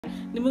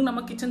ನಿಮಗೆ ನಮ್ಮ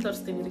ಕಿಚನ್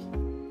ತೋರಿಸ್ತೀವಿ ರೀ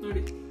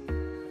ನೋಡಿ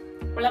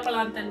ಪಳ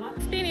ಅಂತ ಅಲ್ವಾ.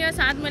 15 ಇಯರ್ಸ್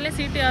ಆದ್ಮೇಲೆ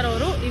CTR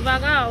ಅವರು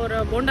ಇವಾಗ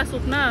ಅವರ ಬೋಂಡಾ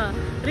ಸೂಪ್ನ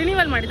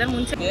ರಿನಿವಲ್ ಮಾಡಿದ್ದಾರೆ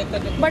ಮುಂಚೆ.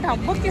 ಬಟ್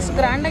ಹಬ್ಬಕ್ಕೆ ಇಷ್ಟು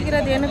ಗ್ರ್ಯಾಂಡ್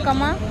ಆಗಿರೋದು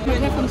ಏನಕ್ಕಮ್ಮ?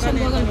 ಫಂಕ್ಷನ್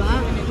ಹೋಗಲ್ವಾ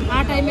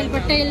ಆ ಟೈಮಲ್ಲಿ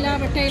ಬಟ್ಟೆ ಇಲ್ಲ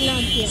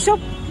ಅಂತ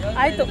ಶುಪ್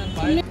ಆಯ್ತು.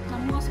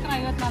 ನಮಗೋಸ್ಕರ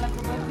 54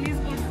 ರೂಪಾಯಿ ಪ್ಲೀಸ್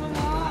ಕೊಡ್ಸು.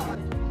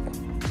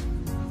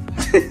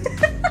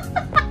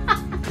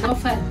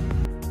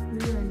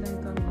 ನೀವು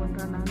ಎಂಡಾಯ್ತು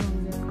ಅನ್ಕೊಂಡ್ರೆ ನಾನು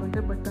ಹಂಗೆ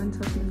ಅನ್ಕೊಂಡ್ರೆ ಬಟ್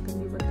ಅನ್ಸೋದು ನಿಮ್ಮ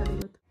ತಂಗಿ ಬರ್ತಾರೆ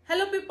ಇವತ್ತು.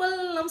 ಹಲೋ ಪೀಪಲ್,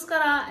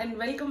 ನಮಸ್ಕಾರ and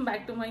welcome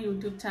back to my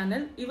YouTube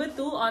channel.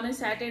 ಇವತ್ತು ಆನ್ ಎ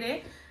ಸ್ಯಾಟರ್ಡೇ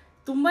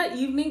ತುಂಬ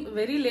ಈವ್ನಿಂಗ್,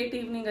 ವೆರಿ ಲೇಟ್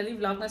ಈವ್ನಿಂಗಲ್ಲಿ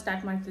ವ್ಲಾಗ್ನ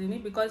ಸ್ಟಾರ್ಟ್ ಮಾಡ್ತಿದ್ದೀನಿ.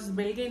 ಬಿಕಾಸ್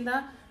ಬೆಳಗ್ಗೆಯಿಂದ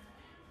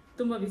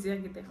ತುಂಬ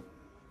ಬ್ಯುಸಿಯಾಗಿದ್ದೆ,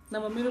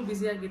 ನಮ್ಮ ಮಮ್ಮಿನೂ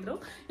ಬ್ಯುಸಿಯಾಗಿದ್ದರು.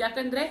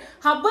 ಯಾಕಂದರೆ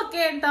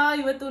ಹಬ್ಬಕ್ಕೆ ಅಂತ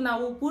ಇವತ್ತು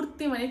ನಾವು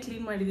ಪೂರ್ತಿ ಮನೆ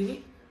ಕ್ಲೀನ್ ಮಾಡಿದ್ದೀವಿ.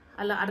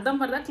 ಅಲ್ಲ,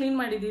 ಅರ್ಧಂಬರ್ಧ ಕ್ಲೀನ್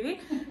ಮಾಡಿದ್ದೀವಿ.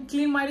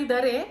 ಕ್ಲೀನ್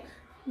ಮಾಡಿದ್ದಾರೆ,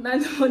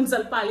 ನಾನು ಒಂದು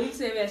ಸ್ವಲ್ಪ ಅಳಿಲ್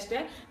ಸೇವೆ ಅಷ್ಟೇ.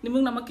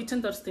 ನಿಮಗೆ ನಮ್ಮ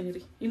ಕಿಚನ್ ತೋರಿಸ್ತೀನಿ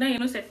ರೀ. ಇನ್ನೂ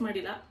ಏನೂ ಸೆಟ್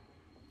ಮಾಡಿಲ್ಲ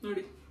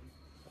ನೋಡಿ.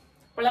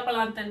 ಪಳ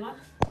ಅಂತಲ್ವಾ,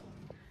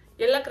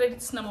 ಎಲ್ಲ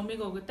ಕ್ರೆಡಿಟ್ಸ್ ನಮ್ಮ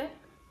ಮಮ್ಮಿಗೆ ಹೋಗುತ್ತೆ.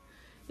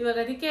 ಇವಾಗ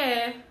ಅದಕ್ಕೆ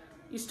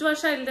ಇಷ್ಟು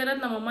ವರ್ಷ ಇಲ್ಲದೆ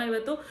ಇರೋದು ನಮ್ಮಮ್ಮ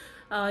ಇವತ್ತು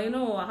ಏನು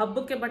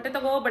ಹಬ್ಬಕ್ಕೆ ಬಟ್ಟೆ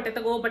ತಗೋ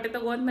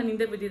ಅಂತ ನಾನು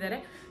ಹಿಂದೆ ಬಿದ್ದಿದ್ದಾರೆ.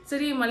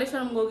 ಸರಿ,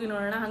 ಮಲ್ಲೇಶ್ವರಂಗೆ ಹೋಗಿ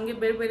ನೋಡೋಣ, ಹಾಗೆ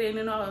ಬೇರೆ ಬೇರೆ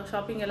ಏನೇನೋ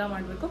ಶಾಪಿಂಗ್ ಎಲ್ಲ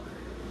ಮಾಡಬೇಕು.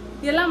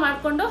 ಎಲ್ಲ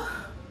ಮಾಡಿಕೊಂಡು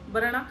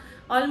ಬರೋಣ.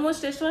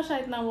 ಆಲ್ಮೋಸ್ಟ್ ಎಷ್ಟು ವರ್ಷ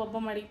ಆಯ್ತು ನಾವು ಹಬ್ಬ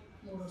ಮಾಡಿ?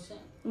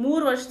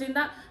 3 ವರ್ಷದಿಂದ.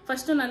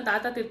 ಫಸ್ಟು ನನ್ನ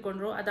ತಾತ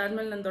ತಿರ್ಕೊಂಡ್ರು,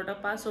 ಅದಾದಮೇಲೆ ನನ್ನ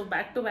ದೊಡ್ಡಪ್ಪ. ಸೊ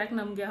ಬ್ಯಾಕ್ ಟು ಬ್ಯಾಕ್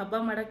ನಮಗೆ ಹಬ್ಬ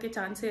ಮಾಡೋಕ್ಕೆ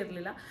ಚಾನ್ಸೇ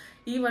ಇರಲಿಲ್ಲ.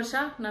 ಈ ವರ್ಷ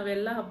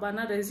ನಾವೆಲ್ಲ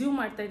ಹಬ್ಬನ ರೆಸ್ಯೂಮ್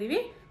ಮಾಡ್ತಾ ಇದ್ದೀವಿ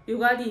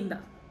ಯುಗಾದಿಯಿಂದ.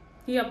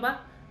 ಈ ಹಬ್ಬ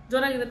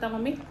ಜೋರಾಗಿರುತ್ತಾ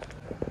ಮಮ್ಮಿ?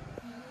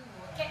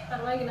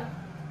 ಪರವಾಗಿಲ್ಲ,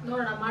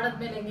 ನೋಡೋಣ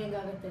ಮಾಡಾದ್ಮೇಲೆ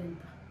ಹೆಂಗಾಗುತ್ತೆ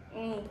ಅಂತ.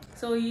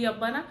 ಸೊ ಈ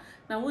ಹಬ್ಬನ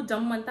ನಾವು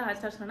ಜಮ್ ಅಂತ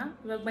ಆಚರಿಸೋಣ.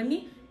 ಇವಾಗ ಬನ್ನಿ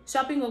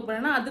ಶಾಪಿಂಗ್ ಹೋಗಿ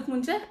ಬರೋಣ. ಅದಕ್ಕೆ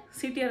ಮುಂಚೆ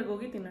CTRಗೆ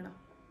ಹೋಗಿ ತಿನ್ನೋಣ.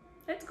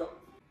 Let's go.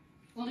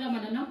 ಹೋಗ್ಲಮ್ಮ,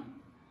 ನಾನು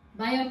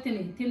ಬಾಯ್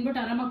ಹೋಗ್ತೀನಿ, ತಿನ್ಬಿಟ್ಟು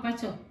ಆರಾಮಾಗಿ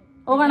ಪಾಚು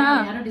ಹೋಗೋಣ.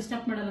 ಯಾರು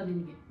ಡಿಸ್ಟರ್ಬ್ ಮಾಡಲ್ಲ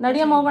ನಿನಗೆ.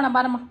 ನಡಿಯಮ್ಮ ಹೋಗೋಣ,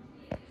 ಬಾರಮ್ಮ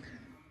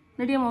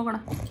ನಡಿಯಮ್ಮ ಹೋಗೋಣ.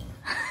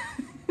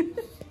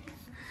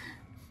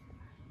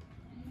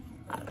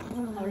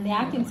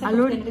 ಯಾಕೆ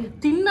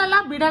ತಿನ್ನಲ್ಲ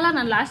ಬಿಡಲ್ಲ.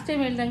 ನಾನು ಲಾಸ್ಟ್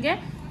ಟೈಮ್ ಹೇಳ್ದಂಗೆ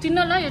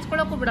ತಿನ್ನಲ್ಲ,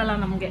 ಎಚ್ಕೊಳಕ್ಕೂ ಬಿಡಲ್ಲ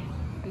ನಮಗೆ.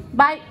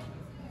 ಬಾಯ್.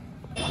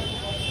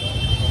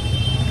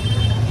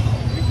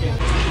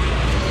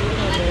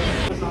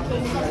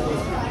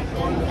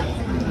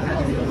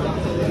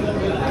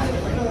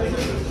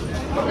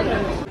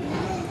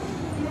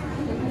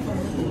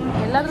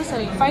 ಎಲ್ಲಾದ್ರೂ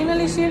ಸರಿ,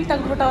 finally shield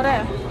ತೆಗೆದ್ಬಿಟ್ಟವ್ರೆ.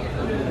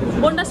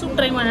 Bonda soup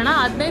try ಮಾಡೋಣ.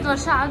 15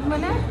 ವರ್ಷ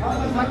ಆದಮೇಲೆ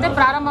ಮತ್ತೆ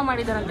ಪ್ರಾರಂಭ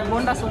ಮಾಡಿದಾರಂತೆ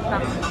ಬೋಂಡಾ ಸೂಪ್ನ.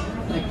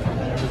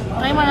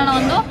 ಟ್ರೈ ಮಾಡೋಣ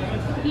ಒಂದು.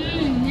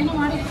 ಏನು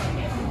ಮಾಡಿ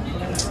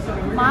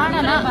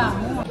ಮಾಡೋಣ.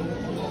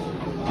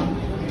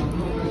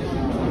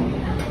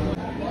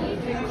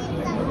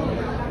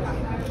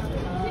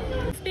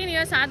 15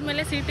 ಇಯರ್ಸ್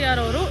ಆದಮೇಲೆ CTR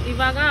ಅವರು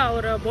ಇವಾಗ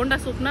ಅವರ ಬೋಂಡಾ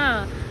ಸೂಪ್ನ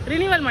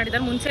ರಿನಿವಲ್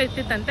ಮಾಡಿದ್ದಾರೆ. ಮುಂಚೆ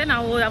ಇತ್ತಿತ್ತಂತೆ,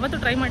 ನಾವು ಯಾವತ್ತೂ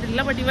ಟ್ರೈ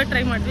ಮಾಡಿರಲಿಲ್ಲ. ಬಟ್ ಇವತ್ತು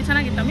ಟ್ರೈ ಮಾಡಿದ್ವಿ.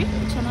 ಚೆನ್ನಾಗಿತ್ತಮ್ಮಿ?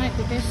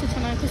 ಚೆನ್ನಾಗಿತ್ತು, ಟೇಸ್ಟ್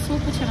ಚೆನ್ನಾಗಿತ್ತು,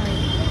 ಸೂಪು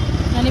ಚೆನ್ನಾಗಿತ್ತು.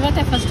 ನಾನು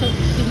ಇವತ್ತೇ ಫಸ್ಟು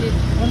ಇಲ್ಲಿ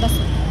ಬೋಂಡಾ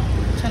ಸೂಪ್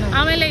ಚೆನ್ನಾಗಿ.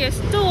 ಆಮೇಲೆ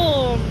ಎಷ್ಟು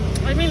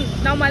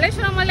ನಾವು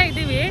ಮಲ್ಲೇಶ್ವರಮಲ್ಲೇ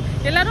ಇದ್ದೀವಿ.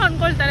 ಎಲ್ಲರೂ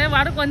ಅಂದ್ಕೊಳ್ತಾರೆ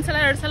ವಾರಕ್ಕೆ 1 ಸಲ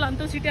 2 ಸಲ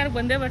ಅಂತೂ CTRಗೆ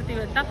ಬಂದೇ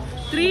ಬರ್ತೀವಿ ಅಂತ.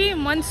 3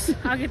 months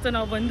ಆಗಿತ್ತು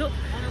ನಾವು ಬಂದು.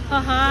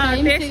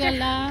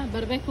 ಸಿಗಲ್ಲ,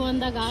 ಬರಬೇಕು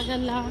ಅಂದಾಗ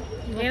ಆಗಲ್ಲ,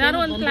 ಏನಾದ್ರು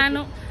ಒಂದು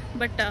ಪ್ಲ್ಯಾನು.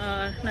 ಬಟ್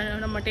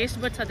ನಮ್ಮ ಟೇಸ್ಟ್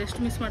ಬಡ್ಸ್ ಅದೆಷ್ಟು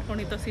ಮಿಸ್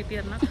ಮಾಡ್ಕೊಂಡಿತ್ತು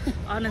CTRನ.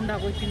 ಆನಂದ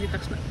ಆಗೋಯ್ತು ತಿಂದಿದ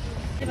ತಕ್ಷಣ.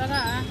 ಇವಾಗ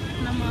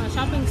ನಮ್ಮ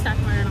ಶಾಪಿಂಗ್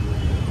ಸ್ಟಾರ್ಟ್ ಮಾಡೋಣ.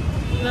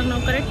 ಇವಾಗ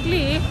ನಾವು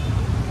ಕರೆಕ್ಟ್ಲಿ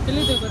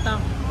ಎಲ್ಲಿದ್ದೀವಿ ಗೊತ್ತಾ?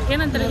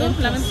 ಏನಂತಾರೆ ಇದು?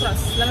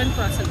 11th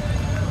ಕ್ರಾಸಲ್ಲಿ.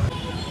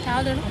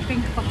 ಯಾವ್ದು?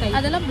 ಪಿಂಕ್ ಪಕ್ಕ.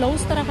 ಅದೆಲ್ಲ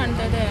ಬ್ಲೌಸ್ ಥರ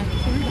ಕಾಣ್ತಾ ಇದೆ.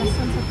 ಫುಲ್ ಡ್ರೆಸ್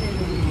ಅನ್ಸುತ್ತೆ.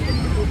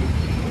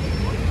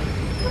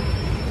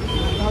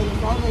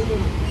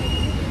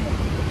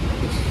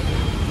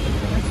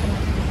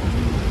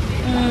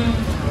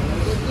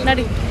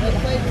 ನಡಿ.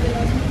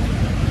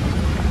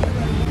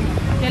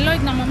 ಎಲ್ಲೋ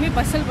ಇದು ನಮ್ಮ ಮಮ್ಮಿ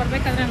ಬಸ್ಸಲ್ಲಿ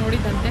ಬರಬೇಕಾದ್ರೆ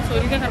ನೋಡಿದ್ದಂತೆ. ಸೊ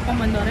ಇಲ್ಲಿಗೆ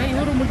ಕರ್ಕೊಂಡ್ಬಂದವ್ರೆ.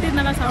 ಇವರು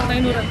ಮುಟ್ಟಿದ್ನೆಲ್ಲ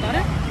 1500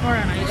 ಅಂತವ್ರೆ.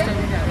 ನೋಡೋಣ ಎಷ್ಟು.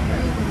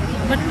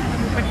 ಬಟ್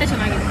ಬಟ್ಟೆ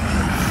ಚೆನ್ನಾಗಿದೆ.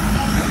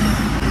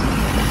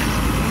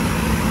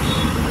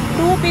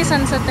 2 ಪೀಸ್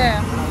ಅನಿಸುತ್ತೆ.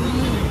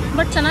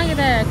 ಬಟ್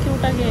ಚೆನ್ನಾಗಿದೆ,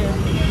 ಕ್ಯೂಟಾಗಿ.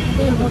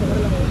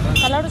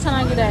 ಕಲರು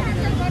ಚೆನ್ನಾಗಿದೆ.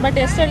 ಬಟ್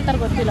ಎಷ್ಟು ಹೇಳ್ತಾರೆ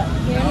ಗೊತ್ತಿಲ್ಲ.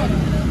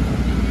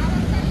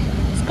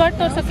 ಸ್ಕರ್ಟ್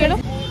ತೋರ್ಸೋಕೆ ಹೇಳು.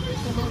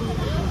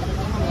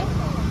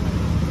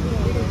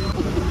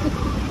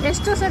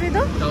 ಎಷ್ಟು ಸರ್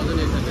ಇದು?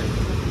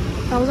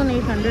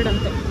 1800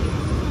 ಅಂತೆ.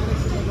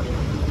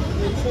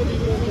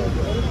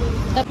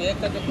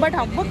 ಬಟ್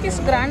ಹಬ್ಬಕ್ಕೆ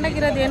ಇಷ್ಟು ಗ್ರ್ಯಾಂಡ್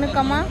ಆಗಿರೋದು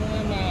ಏನಕ್ಕಮ್ಮ?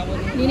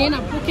 ನೀನೇನು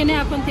ಹಬ್ಬಕ್ಕೇನೆ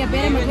ಹಾಕೊಂತೀಯ,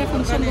 ಬೇರೆ ಮದುವೆ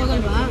ಫಂಕ್ಷನ್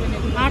ಹೋಗಲ್ವಾ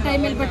ಆ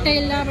ಟೈಮಲ್ಲಿ ಬಟ್ಟೆ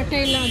ಇಲ್ಲ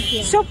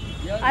ಅಂತೀಯ. ಶುಪ್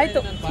ಆಯ್ತು.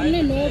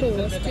 ಸುಮ್ಮನೆ ನೋಡು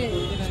ಅಷ್ಟೇ.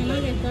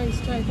 ಚೆನ್ನಾಗೈತಾ,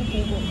 ಇಷ್ಟ ಆಯ್ತಾ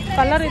ಹೋಗು.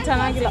 ಕಲರ್ ಇದು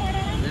ಚೆನ್ನಾಗಿಲ್ಲ.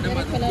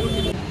 ಬೇರೆ ಕಲರ್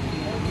ನೋಡು.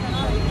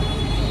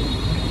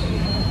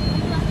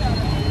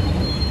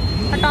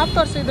 ಆ ಟಾಪ್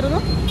ತೋರಿಸಿದ್ರು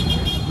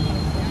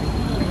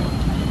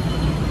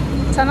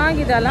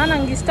ಚೆನ್ನಾಗಿದೆ ಅಲ್ಲ,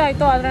 ನಂಗೆ ಇಷ್ಟ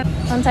ಆಯಿತು. ಆದರೆ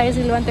ನನ್ನ ಸೈಜ್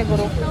ಇಲ್ವಂತೆ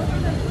ಗುರು.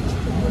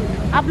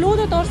 ಆ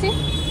ಬ್ಲೂದು ತೋರಿಸಿ.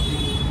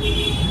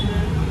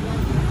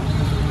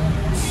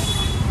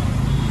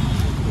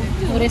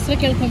 ಅವ್ರ ಹೆಸರು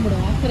ಕೇಳ್ಕೊಂಬಿಡು,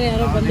 ಆಖರೆ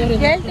ಯಾರೋ ಬಂದವರು.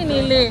 ಹೇಳ್ತೀನಿ,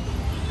 ಇಲ್ಲಿ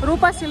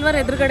ರೂಪಾ ಸಿಲ್ವರ್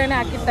ಎದುರುಗಡೆನೆ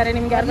ಹಾಕಿರ್ತಾರೆ.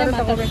 ನಿಮ್ಗೆ ಯಾರು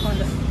ತಗೋಬೇಕು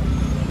ಅಂದರೆ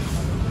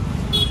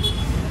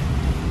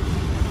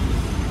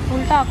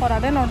ಉಲ್ಟಾ ಹಾಕೋರು.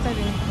 ಅದೇ ನೋಡ್ತಾ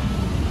ಇದ್ದೀನಿ.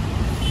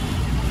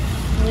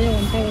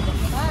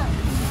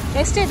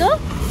 ಎಷ್ಟಿದು?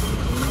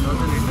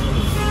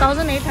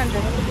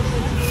 1800.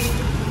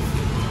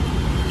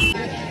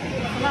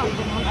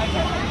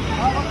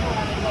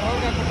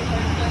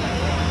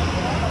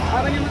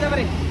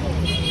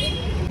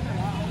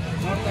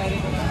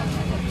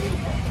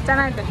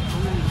 ಚೆನ್ನಾಗಿದೆ.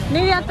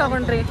 ನೀವು ಯಾಕೆ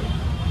ತಗೊಂಡ್ರಿ?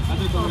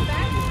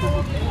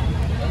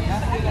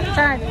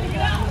 ಚೆನ್ನಾಗಿದೆ.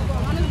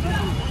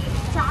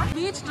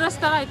 ಬೀಚ್ ಡ್ರೆಸ್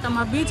ಥರ ಆಯ್ತಮ್ಮ,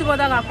 ಬೀಚ್ಗೆ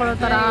ಹೋದಾಗ ಹಾಕೊಳ್ಳೋ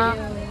ಥರ.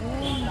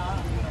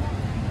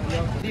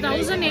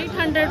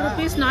 1800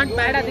 rupees ನಾಟ್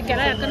ಬ್ಯಾಡ್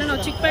ಅದಕ್ಕೆಲ್ಲ. ಯಾಕಂದರೆ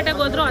ನಾವು ಚಿಕ್ಕಪೇಟೆಗೆ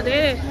ಹೋದ್ರೂ ಅದೇ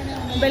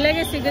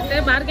ಬೆಲೆಗೆ ಸಿಗುತ್ತೆ,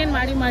 ಬಾರ್ಗೇನ್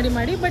ಮಾಡಿ ಮಾಡಿ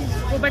ಮಾಡಿ. ಬಟ್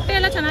ಬಟ್ಟೆ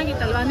ಎಲ್ಲ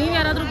ಚೆನ್ನಾಗಿತ್ತಲ್ವ, ನೀವು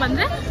ಯಾರಾದರೂ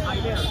ಬಂದರೆ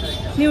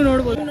ನೀವು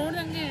ನೋಡ್ಬೋದು.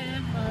 ನೋಡ್ದಂಗೆ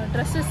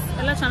ಡ್ರೆಸ್ಸಸ್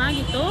ಎಲ್ಲ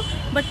ಚೆನ್ನಾಗಿತ್ತು.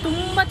 ಬಟ್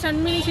ತುಂಬ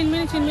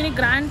ಚಿನ್ಮಿನಿ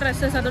ಗ್ರ್ಯಾಂಡ್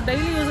ಡ್ರೆಸ್ಸಸ್, ಅದು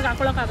ಡೈಲಿ ಯೂಸ್ಗೆ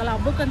ಹಾಕೊಳ್ಳೋಕ್ಕಾಗಲ್ಲ,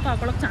 ಹಬ್ಬಕ್ಕಂತೂ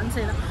ಹಾಕೊಳ್ಳೋಕೆ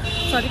ಚಾನ್ಸೇ ಇಲ್ಲ.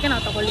 ಸೊ ಅದಕ್ಕೆ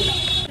ನಾವು ತೊಗೊಳ್ಳಿಲ್ಲ.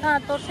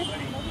 ಹಾಂ, ತೋರಿಸಿ.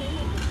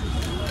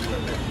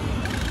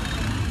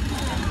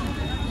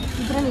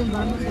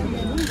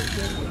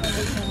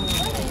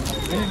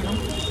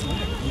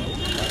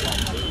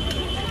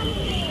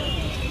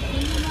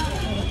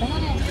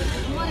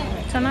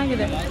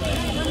 ಚೆನ್ನಾಗಿದೆ.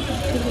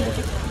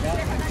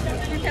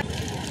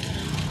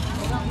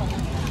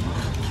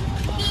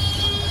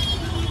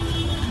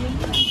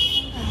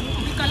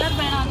 ಈ ಕಲರ್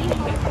ಬೇಡ ಅಂತ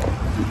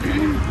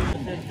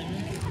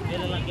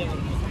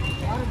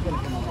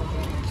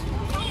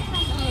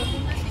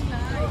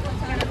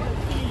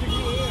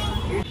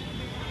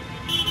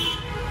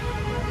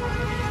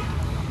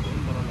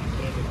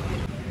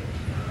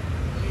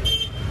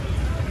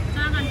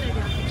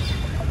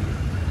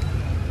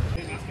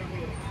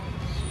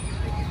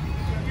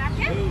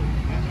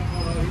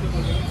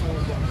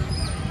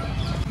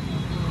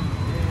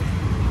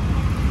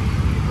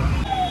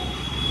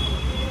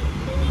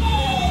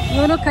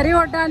ಇವನು ಕರಿ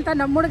ಹೊಡ್ಡ ಅಂತ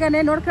ನಮ್ಮ ಹುಡುಗನೇ.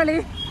 ನೋಡ್ಕೊಳ್ಳಿ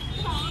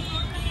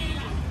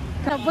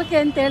ಹಬ್ಬಕ್ಕೆ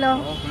ಅಂತ ಹೇಳೋ.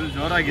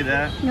 ಜೋರಾಗಿದೆ.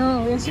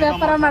 ಎಷ್ಟು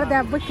ವ್ಯಾಪಾರ ಮಾಡಿದೆ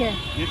ಹಬ್ಬಕ್ಕೆ.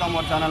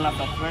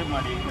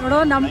 ನೋಡು,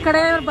 ನಮ್ಮ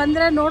ಕಡೆ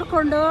ಬಂದ್ರೆ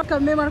ನೋಡ್ಕೊಂಡು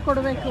ಕಮ್ಮಿ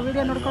ಮಾಡ್ಕೊಡ್ಬೇಕು.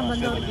 ವಿಡಿಯೋ ನೋಡ್ಕೊಂಡು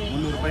ಬಂದವ್ರಿಗೆ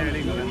 300 ರೂಪಾಯಿ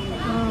ಹೇಳಿದ್ದಾರೆ.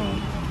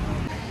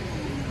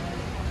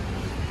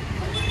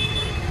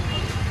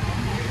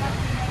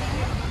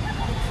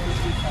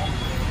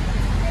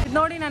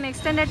 ನೋಡಿ, ನಾನು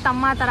ಎಕ್ಸ್ಟೆಂಡೆಡ್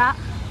ತಮ್ಮ ಥರ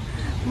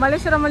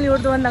ಮಲ್ಲೇಶ್ವರಮಲ್ಲಿ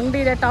ಇವ್ರದ್ದು ಒಂದು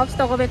ಅಂಗಡಿ ಇದೆ. ಟಾಪ್ಸ್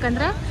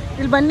ತೊಗೋಬೇಕಂದ್ರೆ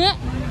ಇಲ್ಲಿ ಬನ್ನಿ.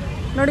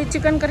 ನೋಡಿ,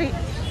 ಚಿಕನ್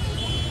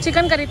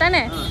ಕರಿ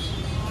ತಾನೇ?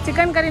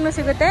 ಚಿಕನ್ ಕರಿನೂ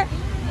ಸಿಗುತ್ತೆ.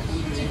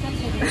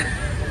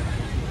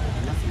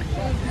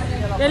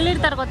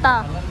 ಎಲ್ಲಿರ್ತಾರೆ ಗೊತ್ತಾ?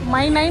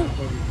 ಮೈ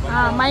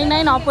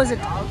 9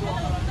 ಆಪೋಸಿಟ್.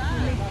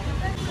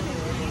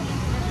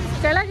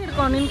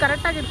 ಕೆಳಗಿಡ್ಕೊ, ನೀನು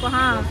ಕರೆಕ್ಟಾಗಿಡ್ಕೊ.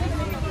 ಹಾಂ,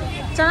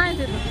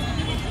 ಚೆನ್ನಾಗಿತ್ತು.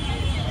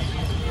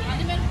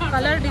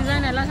 ಕಲರ್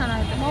ಡಿಸೈನ್ ಎಲ್ಲ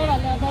ಚೆನ್ನಾಗಿದೆ.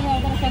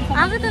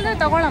 ಆಗುತ್ತೆ ಅಂದರೆ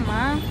ತಗೊಳಮ್ಮ.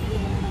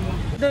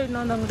 ಇದು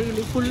ಇನ್ನೊಂದು ಅಂಗಡಿ,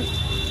 ಇಲ್ಲಿ ಫುಲ್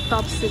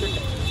ಟಾಪ್ಸ್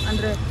ಸಿಗುತ್ತೆ,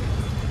 ಅಂದರೆ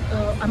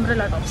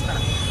ಅಂಬ್ರೆಲಾ ಟಾಪ್ಸ್ ಥರ.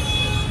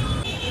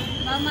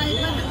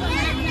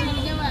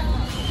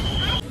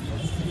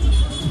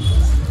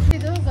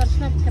 ಇದು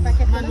ಘರ್ಷಣ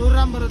ಪ್ಯಾಕೆಟ್ 100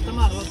 ಗ್ರಾಮ್ ಬರುತ್ತಮ್ಮ,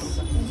 60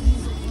 ರೂಪಾಯಿ.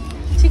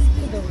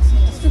 ಚಿಕ್ಕದು,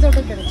 ಅಷ್ಟು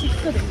ದೊಡ್ಡದು ಬೇಡ,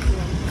 ಚಿಕ್ಕದು.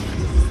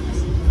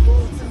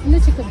 ಇನ್ನೂ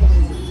ಚಿಕ್ಕದು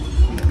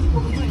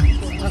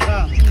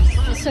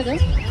ಎಷ್ಟದು?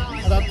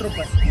 ಅದು 10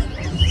 ರೂಪಾಯಿ.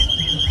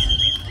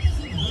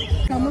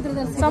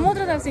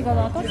 ಸಮುದ್ರದಲ್ಲಿ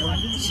ಸಿಗೋದು ಅಥವಾ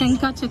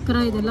ಶಂಖ ಚಕ್ರ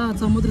ಇದೆಲ್ಲ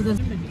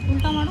ಸಮುದ್ರದಲ್ಲಿ.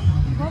 ಊಟ ಮಾಡು.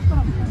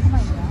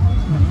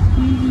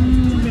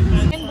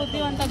 ಏನು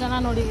ಬುದ್ಧಿವಂತ ಜನ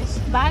ನೋಡಿ,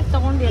 ಬ್ಯಾಗ್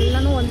ತೊಗೊಂಡು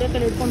ಎಲ್ಲನೂ ಒಂದೇ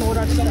ಕಡೆ ಇಟ್ಕೊಂಡು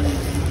ಓಡಾಡ್ತಾರೆ.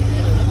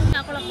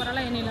 ಹಾಕೊಳಕ್ಕೆ ಬರಲ್ಲ,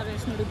 ಏನಿಲ್ಲ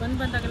ರೇಸ್. ನೋಡಿ,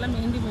 ಬಂದಾಗೆಲ್ಲ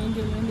ಮೆಹಂದಿ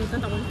ಅಂತ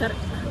ತಗೊಳ್ತಾರೆ.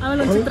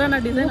 ಆಮೇಲೆ ಒಂದು ಚಿತ್ರಾನ್ನ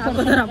ಡಿಸೈನ್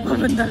ಹಾಕೋತಾರೆ ಹಬ್ಬ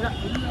ಬಂದಾಗ.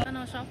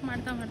 ನಾವು ಶಾಪ್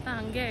ಮಾಡ್ತಾ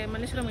ಹಾಗೆ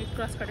ಮಲ್ಲೇಶ್ವರಂ 8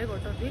 ಕ್ರಾಸ್ ಕಡೆಗೆ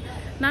ಹೊರಟೋದ್ವಿ.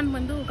 ನಾನು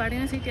ಬಂದು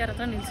ಗಾಡಿನ CTR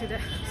ಹತ್ರ ನಿಲ್ಲಿಸಿದೆ.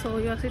 ಸೊ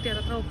ಇವಾಗ CTR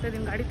ಹತ್ರ ಹೋಗ್ತಾ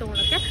ಇದ್ದೀನಿ ಗಾಡಿ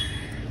ತೊಗೊಳಕ್ಕೆ.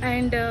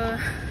 ಆ್ಯಂಡ್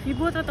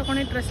ಇಬ್ಬರು ಹತ್ರ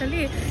ತೊಗೊಂಡಿದ್ದ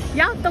ಡ್ರೆಸ್ಸಲ್ಲಿ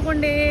ಯಾವ್ದು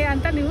ತೊಗೊಂಡೆ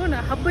ಅಂತ ನೀವು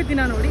ಹಬ್ಬದ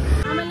ದಿನ ನೋಡಿ.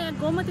 ಆಮೇಲೆ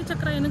ಗೋಮತಿ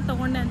ಚಕ್ರ ಏನಕ್ಕೆ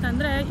ತೊಗೊಂಡೆ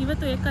ಅಂತಂದರೆ,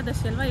 ಇವತ್ತು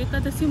ಏಕಾದಶಿ ಅಲ್ವಾ,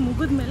 ಏಕಾದಶಿ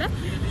ಮುಗಿದ ಮೇಲೆ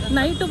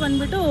ನೈಟು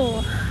ಬಂದುಬಿಟ್ಟು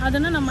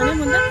ಅದನ್ನು ನಮ್ಮ ಮನೆ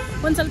ಮುಂದೆ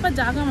ಒಂದು ಸ್ವಲ್ಪ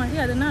ಜಾಗ ಮಾಡಿ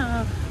ಅದನ್ನು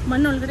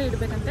ಮಣ್ಣೊಳಗಡೆ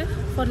ಇಡಬೇಕಂತೆ,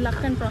 ಫಾರ್ ಲಕ್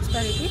ಆ್ಯಂಡ್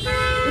ಪ್ರಾಸ್ಪೆರಿಟಿ.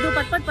 ಇದು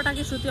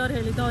ಪಟಾಕಿ ಶ್ರುತಿ ಅವ್ರು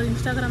ಹೇಳಿದ್ದು ಅವ್ರ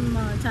ಇನ್ಸ್ಟಾಗ್ರಾಮ್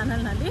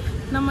ಚಾನಲ್ನಲ್ಲಿ.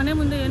 ನಮ್ಮ ಮನೆ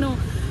ಮುಂದೆ ಏನು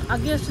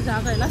ಅಷ್ಟು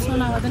ಜಾಗ ಇಲ್ಲ. ಸೊ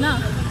ನಾವು ಅದನ್ನು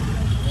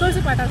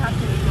ತುಳಸಿ ಪಾಟಲ್ಲಿ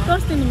ಹಾಕ್ತೀವಿ.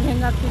 ತೋರಿಸ್ತೀನಿ ನಿಮ್ಗೆ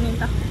ಹೆಂಗೆ ಹಾಕ್ತೀನಿ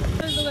ಅಂತ.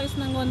 ಇದು ಗೈಸ್,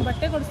 ನಂಗೆ ಒಂದು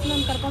ಬಟ್ಟೆ ಕೊಡಿಸ್ತೀನಿ,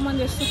 ಒಂದು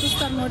ಕರ್ಕೊಂಬಂದು ಎಷ್ಟು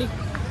ಸುಸ್ತಾರೆ ನೋಡಿ.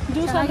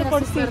 ಜ್ಯೂಸ್ ಆಗಿ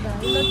ಕೊಡಿಸ್ತೀರ.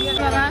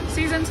 ಇವಾಗ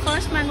ಸೀಸನ್ಸ್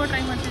ಫಸ್ಟ್ ಮ್ಯಾಂಗೋ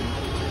ಟ್ರೈ ಮಾಡ್ತೀನಿ.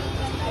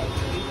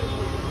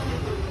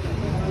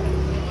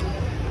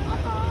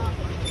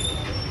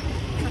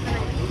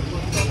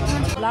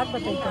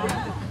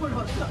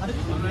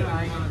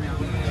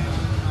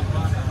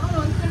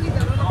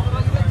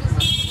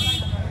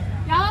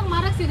 ಯಾವಾಗ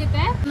ಮಾರಕ್ಕೆ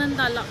ಸಿಗುತ್ತೆ? ನಂದ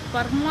ಅಲ್ಲ,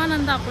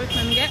 ಪರ್ಮಾನಂದ ಹಾಕೋಯ್ತು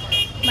ನನಗೆ.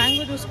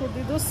 Mango juice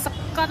ಕುಡಿದಿದ್ದು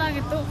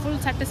ಸಕ್ಕತ್ತಾಗಿತ್ತು. Full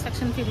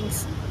satisfaction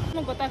feelings.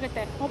 ನಿಮಗೆ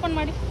ಗೊತ್ತಾಗುತ್ತೆ. ಓಪನ್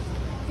ಮಾಡಿ.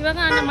 ಇವಾಗ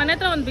ನಮ್ಮ ಮನೆ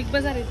ಹತ್ರ ಒಂದು ಬಿಗ್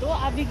ಬಜಾರ್ ಇತ್ತು.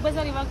 ಆ ಬಿಗ್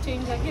ಬಜಾರ್ ಇವಾಗ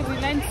ಚೇಂಜ್ ಆಗಿ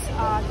ರಿಲಯನ್ಸ್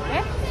ಆಗಿದೆ,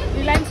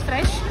 ರಿಲಯನ್ಸ್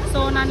ಫ್ರೆಶ್. ಸೊ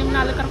ನಾನು ನಿಮ್ಮನ್ನ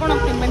ಅಲ್ಲಿ ಕರ್ಕೊಂಡು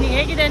ಹೋಗ್ತೀನಿ, ಬನ್ನಿ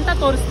ಹೇಗಿದೆ ಅಂತ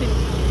ತೋರಿಸ್ತೀನಿ.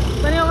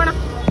 ಬನ್ನಿ ಹೋಗೋಣ.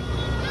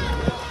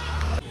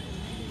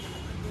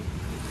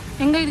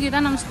 ಹೆಂಗಿದೆ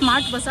ನಮ್ಮ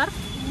ಸ್ಮಾರ್ಟ್ ಬಜಾರ್?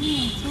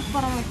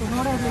 ಸೂಪರ್ ಆಗುತ್ತೆ.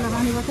 ನೋಡೋದಿಲ್ಲ,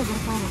 ನಾನು ಇವತ್ತೇ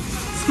ಬರ್ತಾರೆ.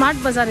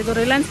 ಸ್ಮಾರ್ಟ್ ಬಜಾರ್ ಇದು,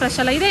 ರಿಲಯನ್ಸ್ ಫ್ರೆಶ್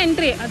ಅಲ್ಲ, ಇದೆ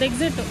ಎಂಟ್ರಿ, ಅದು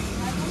ಎಕ್ಸಿಟ್.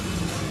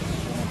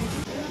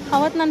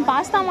 ಅವತ್ತು ನಾನು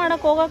ಪಾಸ್ತಾ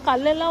ಮಾಡೋಕ್ಕೆ ಹೋಗೋಕೆ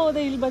ಅಲ್ಲೆಲ್ಲ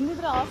ಹೋದೆ, ಇಲ್ಲಿ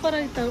ಬಂದಿದ್ರೆ ಆಫರ್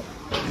ಆಯ್ತು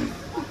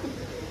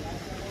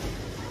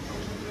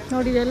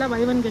ನೋಡಿ. ಇದೆಲ್ಲ ಬೈ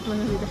 1 get 1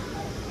 ಇದೆ.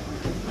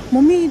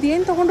 ಮಮ್ಮಿ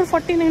ಇದೇನು ತೊಗೊಂಡ್ರು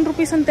 49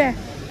 ರೂಪೀಸ್ ಅಂತೆ.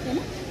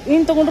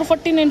 ಏನು ತೊಗೊಂಡ್ರು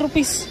 49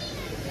 ರೂಪೀಸ್?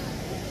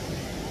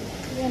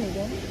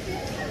 ಏನಿದೆ?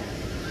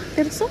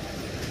 ತಿರ್ಸು.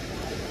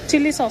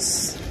 ಚಿಲ್ಲಿ ಸಾಸ್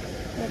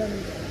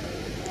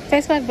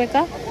ಫೇಸ್ ಪ್ಯಾಕ್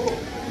ಬೇಕಾ?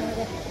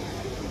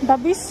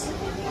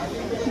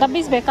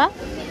 ಡಬ್ಬೀಸ್ ಬೇಕಾ?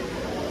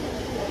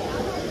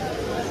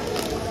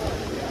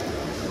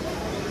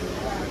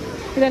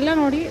 ಇದೆಲ್ಲ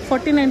ನೋಡಿ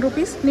 49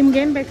 ರೂಪೀಸ್.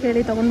 ನಿಮ್ಗೇನು ಬೇಕು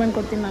ಹೇಳಿ, ತೊಗೊಂಡ್ಬಂದು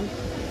ಕೊಡ್ತೀನಿ ನಾನು.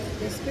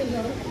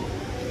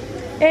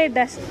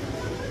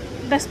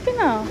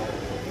 ಡಸ್ಟ್ಬಿನ್ನಾ?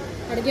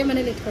 ಅಡುಗೆ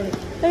ಮನೇಲಿ ಇಟ್ಕೊಳ್ಳಿ.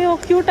 ಅಯ್ಯೋ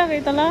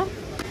ಕ್ಯೂಟಾಗೈತಲ್ಲ.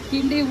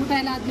 ತಿಂಡಿ ಊಟ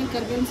ಎಲ್ಲ ಆದ್ಮೇಲೆ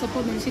ಕರ್ಬೇವಿನ ಸೊಪ್ಪು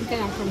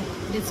ಮೆಣಸಿನ್ಕಾಯಿ ಹಾಕೊಳ್ಳಿ.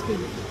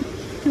 ಡಸ್ಟ್ಬಿನ್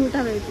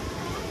ಕ್ಯೂಟಾಗೈತಿ.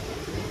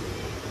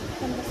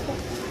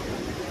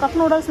 ಕಪ್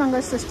ನೂಡಲ್ಸ್ ನಂಗೆ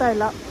ಅಷ್ಟು ಇಷ್ಟ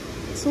ಇಲ್ಲ.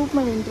 ಸೂಪ್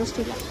ಮೇಲೆ ಇಂಟ್ರೆಸ್ಟ್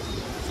ಇಲ್ಲ.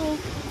 So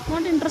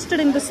not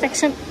interested in this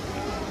section.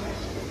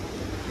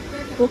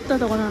 ಹೋಗ್ತಾ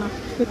ತೊಗೊಳೋಣ,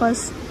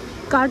 ಬಿಕಾಸ್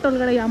ಕಾರ್ಟ್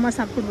ಒಳಗಡೆ ಯಾಮಾಸ್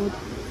ಹಾಕ್ಬಿಡ್ಬೋದು.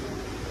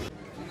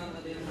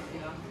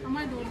 ಅಮ್ಮ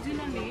ಇದು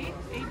ಒರಿಜಿನಲ್ಲಿ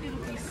 80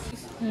 ರೂಪೀಸ್.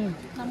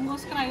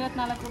 ನಮಗೋಸ್ಕರ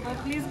 54 ರೂಪಾಯಿ.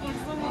 ಪ್ಲೀಸ್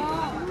ಕೊಡ್ಸಮ್ಮ,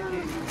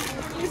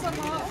 ಪ್ಲೀಸ್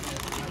ಅಮ್ಮ.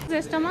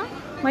 ಎಷ್ಟಮ್ಮ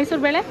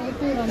ಮೈಸೂರು ಬೇಳೆ?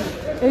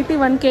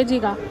 81 kg.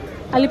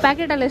 ಅಲ್ಲಿ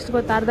ಪ್ಯಾಕೆಟಲ್ಲಿ ಎಷ್ಟು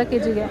ಗೊತ್ತಾ? ಅರ್ಧ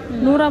kg-ಗೆ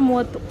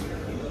 130.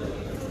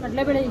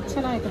 ಕಡಲೆಬೇಳೆ ಇದು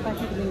ಚೆನ್ನಾಗಿತ್ತು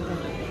ಪ್ಯಾಕೆಟ್ಗಿಂತ.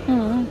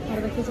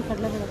 ಅರ್ಧ kg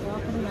ಕಡಲೆಬೇಳೆ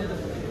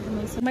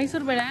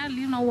ಮೈಸೂರು ಬೇಳೆ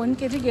ಅಲ್ಲಿ ನಾವು 1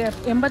 kg-ಗೆ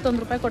 81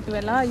 ರೂಪಾಯಿ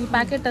ಕೊಟ್ಟಿವಲ್ಲ. ಈ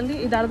ಪ್ಯಾಕೆಟಲ್ಲಿ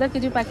ಇದು ಅರ್ಧ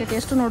kg ಪ್ಯಾಕೆಟ್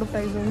ಎಷ್ಟು ನೋಡು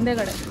ಪ್ರೈಸು?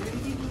 ಹಿಂದೆಗಡೆ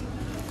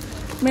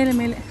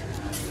ಮೇಲೆ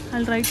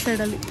ಅಲ್ಲಿ ರೈಟ್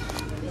ಸೈಡಲ್ಲಿ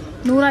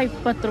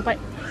 120 ರೂಪಾಯಿ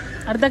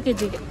ಅರ್ಧ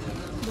kg-ಗೆ.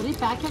 ಬರೀ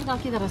ಪ್ಯಾಕೆಟ್ಗೆ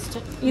ಹಾಕಿದ್ದಾರೆ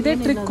ಅಷ್ಟೇ. ಇದೇ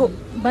ಟ್ರಿಕ್ಕು.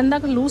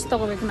 ಬಂದಾಗ ಲೂಸ್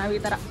ತೊಗೋಬೇಕು ನಾವು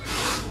ಈ ಥರ.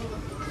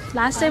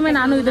 ಲಾಸ್ಟ್ ಟೈಮೇ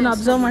ನಾನು ಇದನ್ನು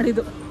ಅಬ್ಸರ್ವ್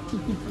ಮಾಡಿದ್ದು.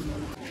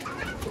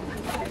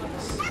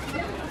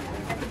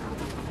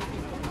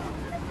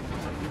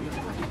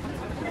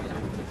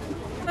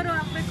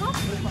 ಹಾಕಬೇಕು,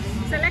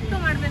 ಸೆಲೆಕ್ಟು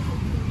ಮಾಡಬೇಕು.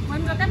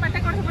 ಒಂದು ಜೊತೆ ಬಟ್ಟೆ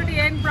ಕೊಡಿಸ್ಬಿಟ್ಟು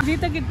ಏನು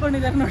ಜೀತಕ್ಕೆ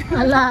ಇಟ್ಕೊಂಡಿದ್ದಾರೆ ನೋಡಿ.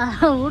 ಅಲ್ಲ,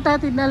 ಊಟ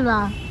ತಿನ್ನಲ್ವಾ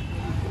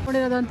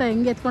ನೋಡಿರೋದು ಅಂತ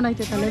ಹೆಂಗೆ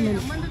ಎತ್ಕೊಂಡೈತೆ ತಲೆ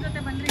ಮೇಲೆ. ಒಂದು ಜೊತೆ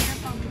ಬಂದರೆ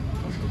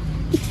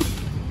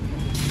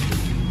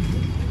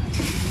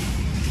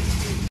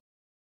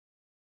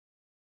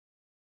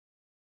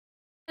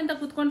ಅಂತ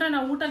ಕೂತ್ಕೊಂಡ್ರೆ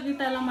ನಾವು ಊಟ ಗೀಟ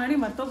ಎಲ್ಲ ಮಾಡಿ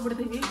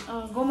ಮರ್ತೋಗ್ಬಿಡ್ತೀವಿ.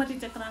 ಗೋಮತಿ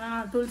ಚಕ್ರನ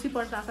ತುಳಸಿ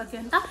ಪೌಡರ್ ಹಾಕೋಕ್ಕೆ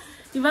ಅಂತ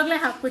ಇವಾಗಲೇ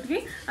ಹಾಕ್ಬಿಟ್ವಿ.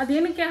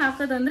 ಅದೇನಕ್ಕೆ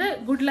ಹಾಕೋದಂದರೆ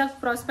good luck,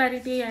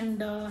 prosperity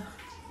and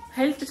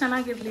health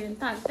ಚೆನ್ನಾಗಿರಲಿ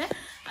ಅಂತ ಆಗುತ್ತೆ.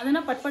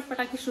 ಅದನ್ನು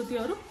ಪಟಾಕಿ ಶ್ರುತಿ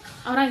ಅವರು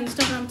ಅವರ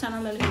ಇನ್ಸ್ಟಾಗ್ರಾಮ್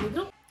ಚಾನಲಲ್ಲಿ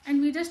ಹೇಳಿದರು. And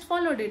we just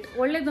followed it.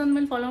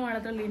 ಒಳ್ಳೇದೊಂದ್ಮೇಲೆ follow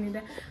ಮಾಡೋದ್ರಲ್ಲಿ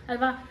ಏನಿದೆ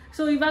ಅಲ್ವಾ?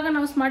 ಸೊ ಇವಾಗ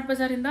ನಾವು ಸ್ಮಾರ್ಟ್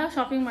ಬಜಾರಿಂದ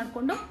ಶಾಪಿಂಗ್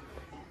ಮಾಡಿಕೊಂಡು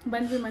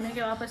ಬಂದ್ವಿ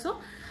ಮನೆಗೆ ವಾಪಸ್ಸು.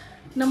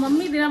 ನಮ್ಮ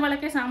ಮಮ್ಮಿ ದಿನ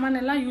ಬಳಕೆ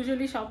ಸಾಮಾನೆಲ್ಲ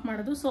ಯೂಶ್ವಲಿ ಶಾಪ್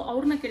ಮಾಡೋದು. ಸೊ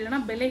ಅವ್ರನ್ನ ಕೇಳೋಣ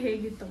ಬೆಲೆ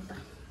ಹೇಗಿತ್ತು ಅಂತ.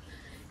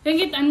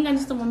 ಹೇಗಿತ್ತು ಹಂಗೆ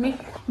ಅನಿಸ್ತು ಮಮ್ಮಿ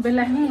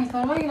ಬೆಲೆ?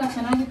 ಪರವಾಗಿಲ್ಲ,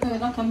 ಚೆನ್ನಾಗಿತ್ತು.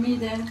 ಎಲ್ಲ ಕಮ್ಮಿ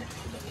ಇದೆ.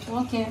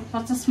 ಓಕೆ,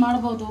 ಪರ್ಚೇಸ್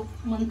ಮಾಡ್ಬೋದು.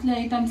 ಮಂತ್ಲಿ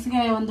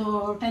ಐಟಮ್ಸ್ಗೆ ಒಂದು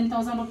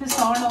 10,000 ರೂಪೀಸ್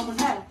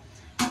ತೊಗೊಂಡೋಗ್ಬಿಟ್ರೆ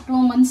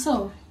 2 months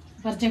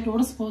ಬಜೆಟ್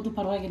ಓಡಿಸ್ಬೋದು.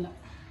 ಪರವಾಗಿಲ್ಲ,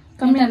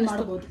 ಕಮ್ಮಿ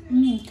ಮಾಡ್ಬೋದು.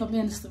 ಕಮ್ಮಿ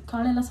ಅನಿಸ್ತು.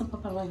 ಕಾಳೆಲ್ಲ ಸ್ವಲ್ಪ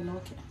ಪರವಾಗಿಲ್ಲ.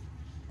 ಓಕೆ,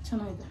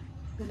 ಚೆನ್ನಾಗಿದೆ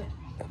ಬೆಲೆ.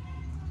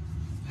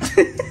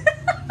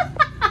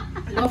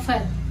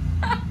 ಲೋಫರ್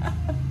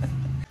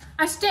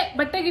ಅಷ್ಟೇ.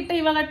 ಬಟ್ಟೆ ಗಿಟ್ಟೆ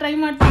ಇವಾಗ ಟ್ರೈ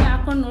ಮಾಡ್ತೀನಿ,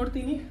 ಹಾಕೊಂಡು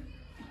ನೋಡ್ತೀನಿ.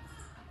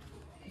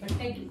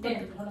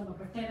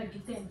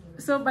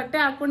 ಸೊ ಬಟ್ಟೆ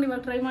ಹಾಕೊಂಡು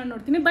ಇವಾಗ ಟ್ರೈ ಮಾಡಿ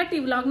ನೋಡ್ತೀನಿ. ಬಟ್ ಈ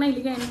ವ್ಲಾಗ್ನ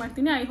ಇಲ್ಲಿಗೆ ಏನು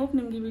ಮಾಡ್ತೀನಿ. ಐ ಹೋಪ್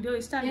ನಿಮ್ಗೆ ಈ ವಿಡಿಯೋ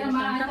ಇಷ್ಟ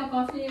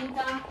ಆಗಿದೆ ಅಂತ.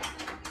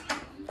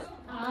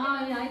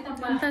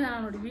 ನಾನು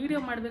ನೋಡಿ ವಿಡಿಯೋ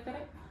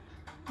ಮಾಡ್ಬೇಕಾದ್ರೆ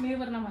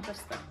ನೇಬರ್ನ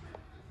ಮಾತಾಡ್ಸ್ತಾರೆ.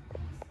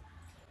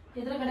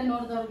 ಎದುರುಗಡೆ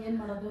ನೋಡಿದವ್ರಿಗೆ ಏನು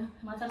ಮಾಡೋದು?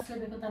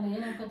 ಮಾತಾಡ್ಸ್ಲೇಬೇಕು ತಾನೆ.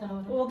 ಏನು ಅನ್ಕೋತಾರೆ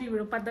ಅವರು? ಹೋಗ್ಲಿ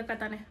ಬಿಡು,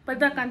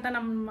 ಪದ್ದಕ್ಕ ಅಂತ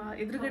ನಮ್ಮ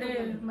ಎದುರುಗಡೆ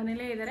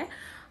ಮನೇಲೇ ಇದ್ದಾರೆ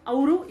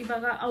ಅವರು.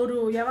 ಇವಾಗ ಅವರು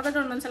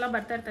ಯಾವಾಗಾದ್ರೂ ಒಂದೊಂದ್ಸಲ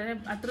ಬರ್ತಾ ಇರ್ತಾರೆ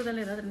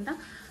ಹತ್ರದಲ್ಲೇ ಇರೋದ್ರಿಂದ.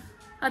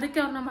 ಅದಕ್ಕೆ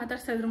ಅವ್ರನ್ನ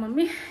ಮಾತಾಡ್ಸ್ತಾ ಇದ್ರು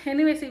ಮಮ್ಮಿ.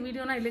 ಎನಿವೇಸ್ ಈ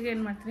ವಿಡಿಯೋನ ಇಲ್ಲಿಗೆ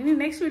ಏನು ಮಾಡ್ತೀನಿ.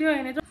 ನೆಕ್ಸ್ಟ್ ವಿಡಿಯೋ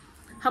ಏನಿದ್ರು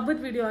ಹಬ್ಬದ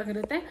ವಿಡಿಯೋ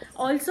ಆಗಿರುತ್ತೆ.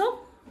 ಆಲ್ಸೋ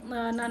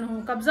ನಾನು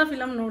ಕಬ್ಜಾ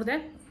ಫಿಲಮ್ ನೋಡಿದೆ.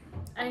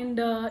 ಆ್ಯಂಡ್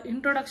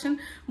ಇಂಟ್ರೊಡಕ್ಷನ್,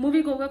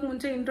 ಮೂವಿಗೆ ಹೋಗೋಕ್ಕೆ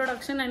ಮುಂಚೆ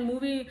ಇಂಟ್ರೊಡಕ್ಷನ್ ಆ್ಯಂಡ್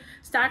ಮೂವಿ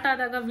ಸ್ಟಾರ್ಟ್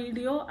ಆದಾಗ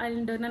ವಿಡಿಯೋ.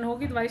 ಆ್ಯಂಡ್ ನಾನು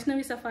ಹೋಗಿದ್ದು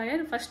ವೈಷ್ಣವಿ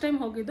ಸಫಾಯರ್, ಫಸ್ಟ್ ಟೈಮ್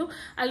ಹೋಗಿದ್ದು.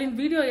 ಅಲ್ಲಿನ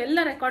ವಿಡಿಯೋ ಎಲ್ಲ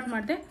ರೆಕಾರ್ಡ್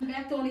ಮಾಡಿದೆ.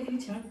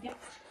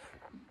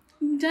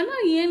 ಜನ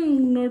ಏನು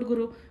ನೋಡಿ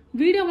ಗುರು,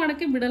 ವಿಡಿಯೋ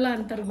ಮಾಡೋಕ್ಕೆ ಬಿಡಲ್ಲ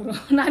ಅಂತಾರೆ ಗುರು.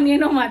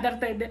 ನಾನೇನೋ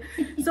ಮಾತಾಡ್ತಾ ಇದ್ದೆ.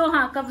 ಸೊ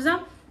ಕಬ್ಜಾ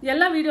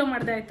ಎಲ್ಲ ವಿಡಿಯೋ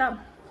ಮಾಡಿದೆ ಆಯಿತಾ.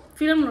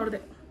 ಫಿಲಮ್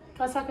ನೋಡಿದೆ.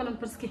 ಹೊಸ ಕಲರ್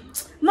ಪರ್ಸ್ಕಿ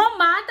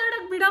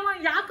ಮಾತಾಡೋಕೆ ಬಿಡಮ್ಮ,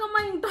 ಯಾಕಮ್ಮ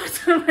ಹಿಂಗೆ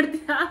ಟಾರ್ಚರ್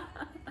ಮಾಡ್ತೀಯಾ?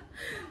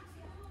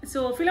 ಸೊ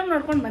ಫಿಲಮ್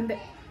ನೋಡ್ಕೊಂಡು ಬಂದೆ.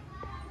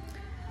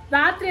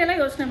 ರಾತ್ರಿ ಎಲ್ಲ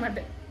ಯೋಚನೆ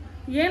ಮಾಡಿದೆ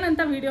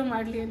ಏನಂತ ವಿಡಿಯೋ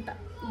ಮಾಡಲಿ ಅಂತ.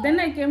 Then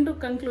I came to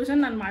conclusion,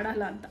 ನಾನು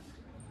ಮಾಡಲ್ಲ ಅಂತ.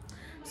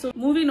 ಸೊ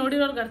ಮೂವಿ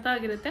ನೋಡಿರೋರ್ಗೆ ಅರ್ಥ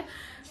ಆಗಿರುತ್ತೆ.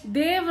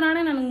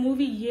 ದೇವ್ರಾಣೆ ನನಗೆ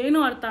ಮೂವಿ ಏನೂ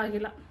ಅರ್ಥ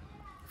ಆಗಿಲ್ಲ.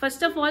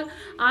 ಫಸ್ಟ್ ಆಫ್ ಆಲ್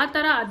ಆ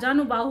ಥರ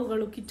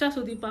ಅಜಾನುಬಾಹುಗಳು, ಕಿಚ್ಚ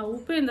ಸುದೀಪ,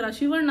 ಉಪೇಂದ್ರ,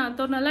 ಶಿವಣ್ಣ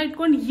ಅಂಥವ್ರನ್ನೆಲ್ಲ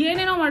ಇಟ್ಕೊಂಡು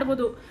ಏನೇನೋ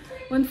ಮಾಡ್ಬೋದು.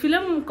 ಒಂದು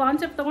ಫಿಲಮ್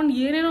ಕಾನ್ಸೆಪ್ಟ್ ತೊಗೊಂಡು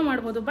ಏನೇನೋ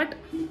ಮಾಡ್ಬೋದು. ಬಟ್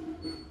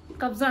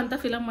ಕಬ್ಜಾ ಅಂತ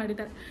ಫಿಲಮ್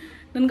ಮಾಡಿದ್ದಾರೆ.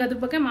 ನನಗೆ ಅದ್ರ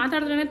ಬಗ್ಗೆ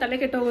ಮಾತಾಡಿದ್ರೇ ತಲೆ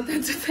ಕೆಟ್ಟೋಗುತ್ತೆ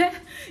ಅನ್ಸುತ್ತೆ.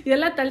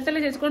 ಎಲ್ಲ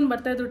ತಲೆ ಹೆಚ್ಕೊಂಡು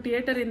ಬರ್ತಾಯಿದ್ರು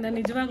ಥಿಯೇಟರಿಂದ.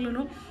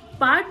 ನಿಜವಾಗ್ಲೂ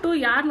ಪಾರ್ಟ್ 2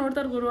 ಯಾರು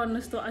ನೋಡ್ತಾರೆ ಗುರು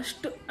ಅನ್ನಿಸ್ತು.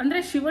 ಅಷ್ಟು ಅಂದರೆ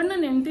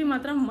ಶಿವಣ್ಣನ ಎಂಟ್ರಿ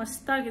ಮಾತ್ರ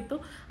ಮಸ್ತಾಗಿತ್ತು.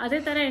 ಅದೇ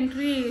ಥರ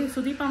ಎಂಟ್ರಿ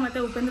ಸುದೀಪ ಮತ್ತು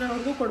ಉಪೇಂದ್ರ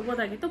ಅವ್ರಿಗೂ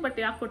ಕೊಡ್ಬೋದಾಗಿತ್ತು. ಬಟ್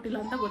ಯಾಕೆ ಕೊಟ್ಟಿಲ್ಲ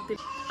ಅಂತ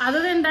ಗೊತ್ತಿಲ್ಲ.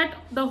 Other then that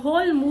the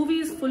whole movie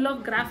is full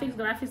of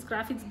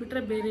graphics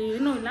ಬಿಟ್ಟರೆ ಬೇರೆ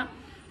ಏನೂ ಇಲ್ಲ.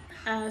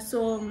 ಸೊ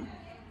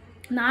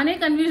ನಾನೇ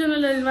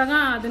ಕನ್ಫ್ಯೂಷನಲ್ಲಿ ಇರುವಾಗ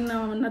ಅದನ್ನು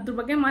ಅದ್ರ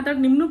ಬಗ್ಗೆ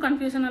ಮಾತಾಡಿ ನಿಮ್ಮನ್ನೂ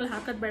ಕನ್ಫ್ಯೂಷನಲ್ಲಿ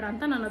ಹಾಕೋದು ಬೇಡ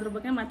ಅಂತ ನಾನು ಅದ್ರ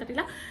ಬಗ್ಗೆ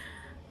ಮಾತಾಡಿಲ್ಲ.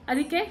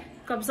 ಅದಕ್ಕೆ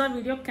ಕಬ್ಜಾ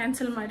ವಿಡಿಯೋ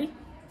ಕ್ಯಾನ್ಸಲ್ ಮಾಡಿ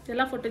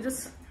ಎಲ್ಲ ಫುಟೇಜಸ್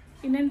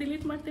ಇನ್ನೇನು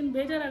ಡಿಲೀಟ್ ಮಾಡ್ತೀನಿ,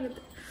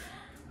 ಬೇಜಾರಾಗುತ್ತೆ.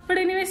 ಬಟ್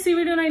ಎನಿವೇಸ್ ಈ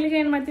ವಿಡಿಯೋನ ಇಲ್ಲಿಗೆ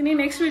ಏನು ಮಾಡ್ತೀನಿ.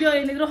 ನೆಕ್ಸ್ಟ್ ವಿಡಿಯೋ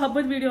ಏನಿದ್ರು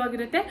ಹಬ್ಬದ ವಿಡಿಯೋ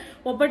ಆಗಿರುತ್ತೆ.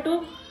 ಒಬ್ಬಟ್ಟು,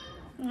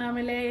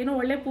 ಆಮೇಲೆ ಏನೋ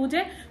ಒಳ್ಳೆ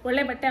ಪೂಜೆ,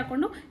 ಒಳ್ಳೆ ಬಟ್ಟೆ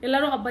ಹಾಕೊಂಡು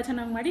ಎಲ್ಲರೂ ಹಬ್ಬ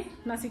ಚೆನ್ನಾಗಿ ಮಾಡಿ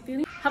ನಾ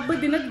ಸಿಗ್ತೀನಿ ಹಬ್ಬದ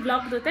ದಿನದ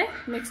ಬ್ಲಾಗ್ ಜೊತೆ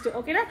ನೆಕ್ಸ್ಟ್.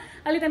 ಓಕೆನಾ?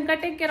 ಅಲ್ಲಿ ತನಕ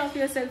take care of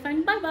your self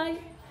and bye.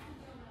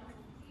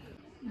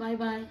 Bye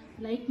bye.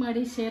 Like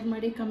ಮಾಡಿ, ಶೇರ್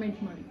ಮಾಡಿ, ಕಮೆಂಟ್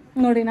ಮಾಡಿ.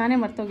 ನೋಡಿ ನಾನೇ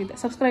ಮರ್ತೋಗಿದ್ದೆ,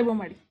 ಸಬ್ಸ್ಕ್ರೈಬ್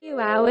ಮಾಡಿ. Few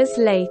hours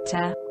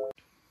later.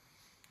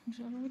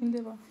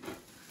 ಹಿಂದೆ ಬಾ.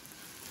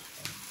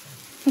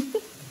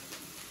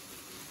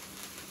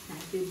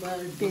 Happy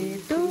birthday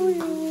to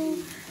you,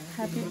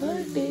 happy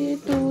birthday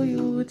to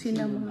you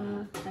Chinnamma,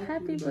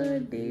 happy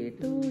birthday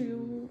to you.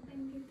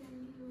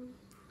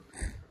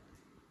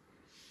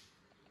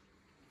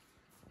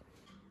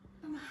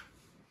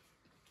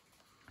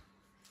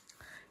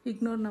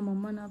 Ignore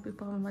ನಮ್ಮಮ್ಮನ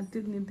ಪಾಪ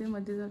ಮಧ್ಯದಲ್ಲಿ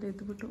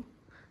ಎದ್ಬಿಟ್ಟು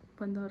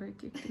ಬಂದವ್ರೆ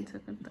ಕೇಕ್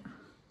ತಿನ್ಸಕ್ಕಂತ.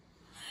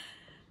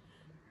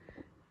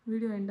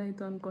 ವಿಡಿಯೋ ಎಂಡ್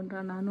ಆಯಿತು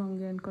ಅಂದ್ಕೊಂಡ್ರೆ ನಾನು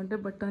ಹಂಗೆ ಅಂದ್ಕೊಂಡೆ,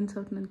 ಬಟ್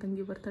ಅನ್ಸೋಟ್ ನನ್ನ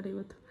ತಂಗಿ ಬರ್ತಡೆ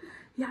ಇವತ್ತು.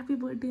 ಹ್ಯಾಪಿ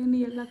ಬರ್ಡೇ ಅನ್ನಿ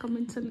ಎಲ್ಲ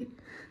ಕಮೆಂಟ್ಸಲ್ಲಿ.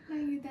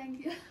 Thank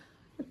you.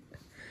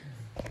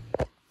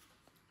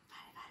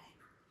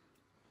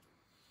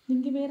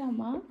 ನಿಮಗೆ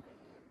ಬೇರಮ್ಮ?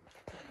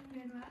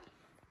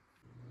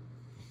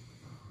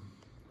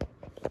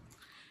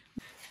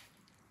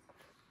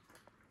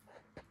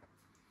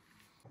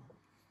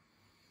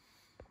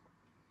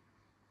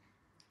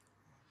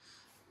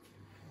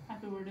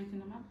 ಹ್ಯಾಪಿ ಬರ್ಡೇ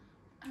ಚಿನ್ನಮ್ಮ.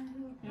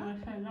 ಈ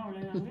ವರ್ಷ ಎಲ್ಲ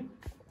ಒಳ್ಳೆಯದಾಗಲಿ.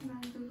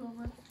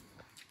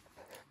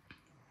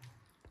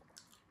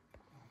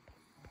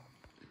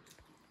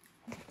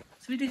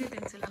 ಸ್ವೀಟಿಗೆ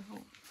ತಿನ್ಸಿಲ್ಲ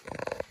ನಾವು.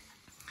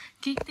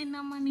 ಕೇಕ್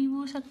ತಿನ್ನಮ್ಮ ನೀವು,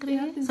 ಸಕ್ಕರೆ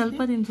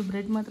ಸ್ವಲ್ಪ ತಿನ್ಸು,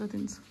 ಬ್ರೆಡ್ ಮಾತ್ರ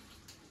ತಿನ್ಸು.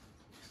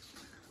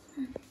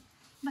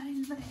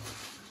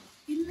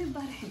 ಇಲ್ಲೇ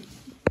ಬಾರೆ.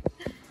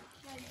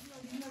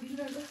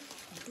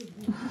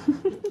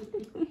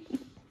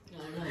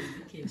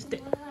 ಅಷ್ಟೇ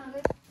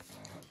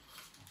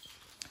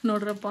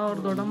ನೋಡ್ರಪ್ಪ, ಅವ್ರ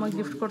ದೊಡ್ಡಮ್ಮ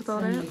ಗಿಫ್ಟ್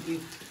ಕೊಡ್ತಾವ್ರೆ.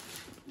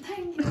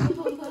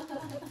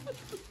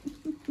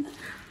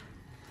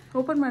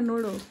 ಓಪನ್ ಮಾಡಿ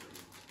ನೋಡು.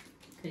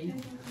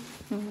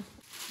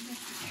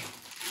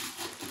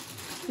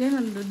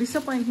 ಏನಂದು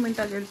ಡಿಸಪಾಯಿಂಟ್ಮೆಂಟ್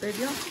ಆಗಿ ಹೇಳ್ತಾ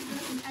ಇದೆಯಾ?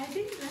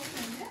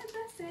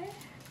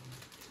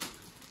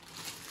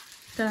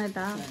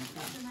 ಚೆನ್ನಾಯ್ತಾ?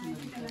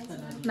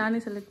 ನಾನೇ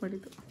ಸೆಲೆಕ್ಟ್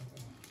ಮಾಡಿದ್ದು.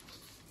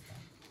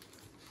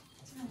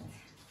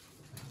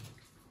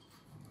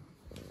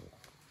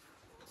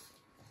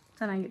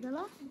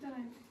 ಚೆನ್ನಾಗಿದ್ದಲ್ಲ?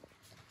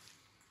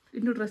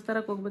 ಇನ್ನು ಡ್ರೆಸ್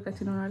ತರಕ್ಕೆ ಹೋಗ್ಬೇಕಾ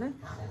ಚಿನ್ನು ನಾಳೆ?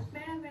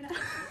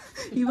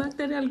 ಇವಾಗ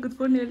ತಾನೇ ಅಲ್ಲಿ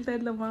ಕುತ್ಕೊಂಡು ಹೇಳ್ತಾ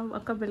ಇದ್ಲಮ್ಮ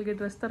ಅಕ್ಕ, ಬೆಳಗ್ಗೆ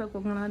ಡ್ರೆಸ್ ತರಕ್ಕೆ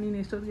ಹೋಗೋಣ, ನೀನು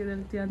ಎಷ್ಟೊತ್ತಿಗೆ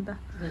ಹೇಳ್ತೀಯ ಅಂತ.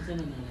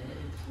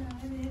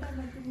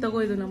 ತಗೋ,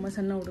 ಇದು ನಮ್ಮ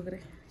ಸಣ್ಣ ಹುಡುಗರೆ.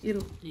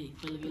 ಇರು,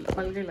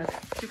 ಪಲ್ಗೆಲ್ಲ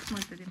ಶಿಫ್ಟ್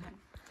ಮಾಡ್ತಿದ್ದೀನಿ ನಾನು.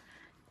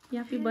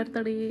 Happy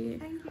birthday.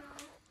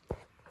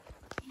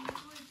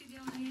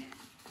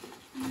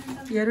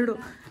 2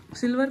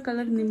 silver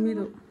colour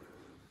ನಿಮ್ಮಿದು,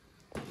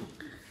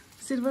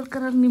 silver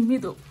colour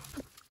ನಿಮ್ಮಿದು.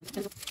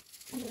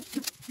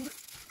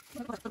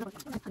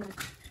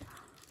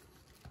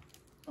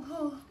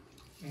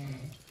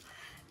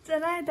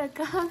 ಚೆನ್ನಾಯ್ತಕ್ಕ.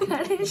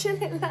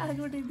 ಗಣೇಶನೆಲ್ಲ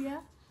ಆಗ್ಬಿಟ್ಟಿದ್ಯಾ?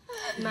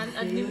 ನಾನು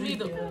ಅದು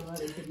ನಿಮ್ಮಿದು.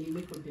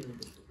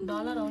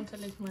 ಡಾಲರ್ ಅವ್ನು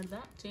ಸೆಲೆಕ್ಟ್ ಮಾಡ್ದ,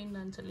 ಚೈನ್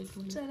ನಾನು ಸೆಲೆಕ್ಟ್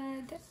ಮಾಡಿದೆ.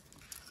 ಚೆನ್ನಾಗೈತೆ.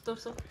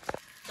 ತೋರಿಸು,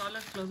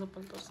 ಡಾಲರ್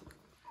ಕ್ಲೋಸಪ್ಪಲ್ಲಿ ತೋರಿಸು.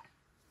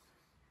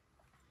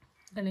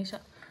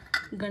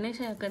 ಗಣೇಶ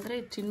ಯಾಕಂದರೆ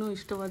ಚಿನ್ನು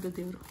ಇಷ್ಟವಾದ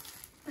ದೇವರು.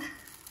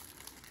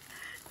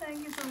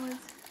 Thank you so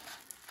much.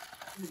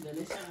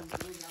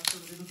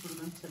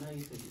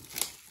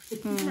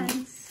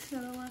 Thanks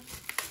so much.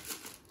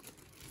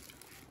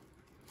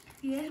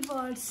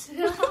 Earbuds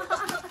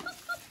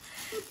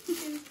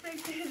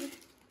inspected.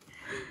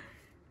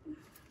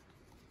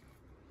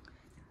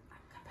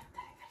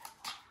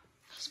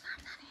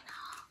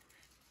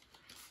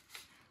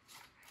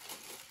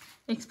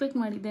 Expect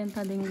ಮಾಡಿದ್ದೆ ಅಂತ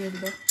ಅದು ಹೆಂಗೆ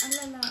ಹೇಳಿದೆ?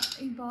 ಅಲ್ಲಲ್ಲ,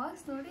 ಈ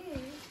ಬಾಕ್ಸ್ ನೋಡಿ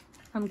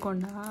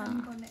ಅನ್ಕೊಂಡೆ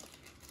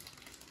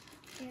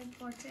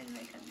ಇಯರ್ಬಡ್ಸ್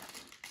ಇರ್ಬೇಕಂತ.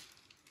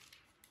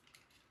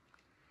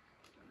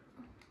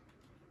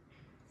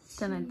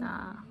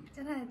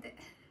 ಚೆನ್ನಾಗೈತೆ.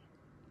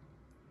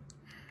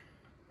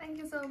 Thank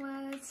you so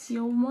much.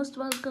 You most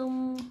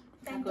welcome.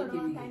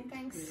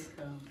 Thanks.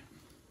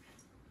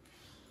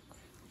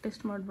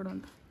 Test ಮಾಡಿಬಿಡು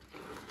ಅಂತ.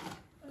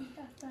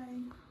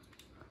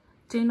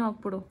 ಚೈನು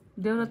ಹಾಕ್ಬಿಡು.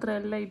 ದೇವ್ರ ಹತ್ರ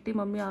ಎಲ್ಲ ಇಟ್ಟು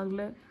ಮಮ್ಮಿ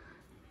ಆಗಲೇ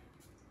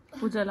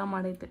ಪೂಜೆ ಎಲ್ಲ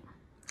ಮಾಡೈತೆ.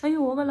 ಅಯ್ಯೋ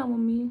ಹೋಗಲ್ಲ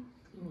ಮಮ್ಮಿ,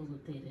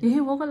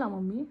 ಹೋಗಲ್ಲ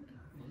ಮಮ್ಮಿ,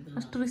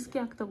 ಅಷ್ಟು ರಿಸ್ಕಿ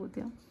ಆಗ್ತಾ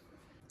ಗೊತ್ತೀಯ.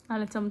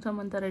 ನಾಳೆ ಚಮಚಮ್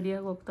ಅಂತ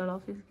ರೆಡಿಯಾಗಿ ಹೋಗ್ತಾಳೆ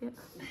ಆಫೀಸ್ಗೆ.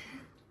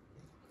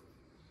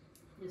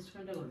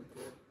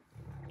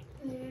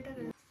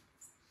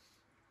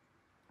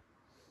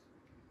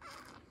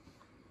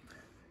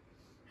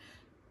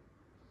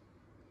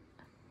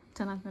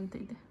 ಚೆನ್ನಾಗಿ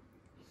ಕಾಣ್ತೈತೆ.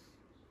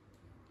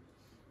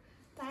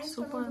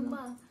 ಸೂಪರ್.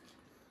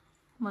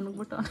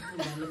 ಮನಗ್ಬಿಟ್ಟು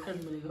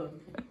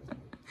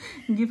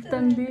ಗಿಫ್ಟ್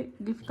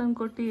ತಂದು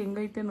ಕೊಟ್ಟು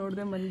ಹೆಂಗೈತೆ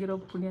ನೋಡಿದೆ ಮನ್ಗಿರೋ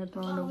ಪುಣ್ಯ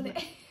ತೊಗೊಂಡೋಗ್ದೆ.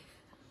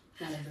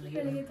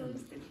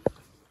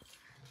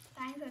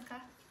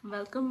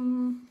 ವೆಲ್ಕಮ್.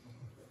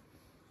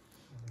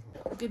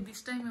 ಓಕೆ,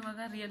 ದಿಸ್ ಟೈಮ್ ಇವಾಗ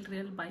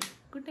ರಿಯಲ್ ಬಾಯ್.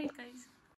 Good night guys.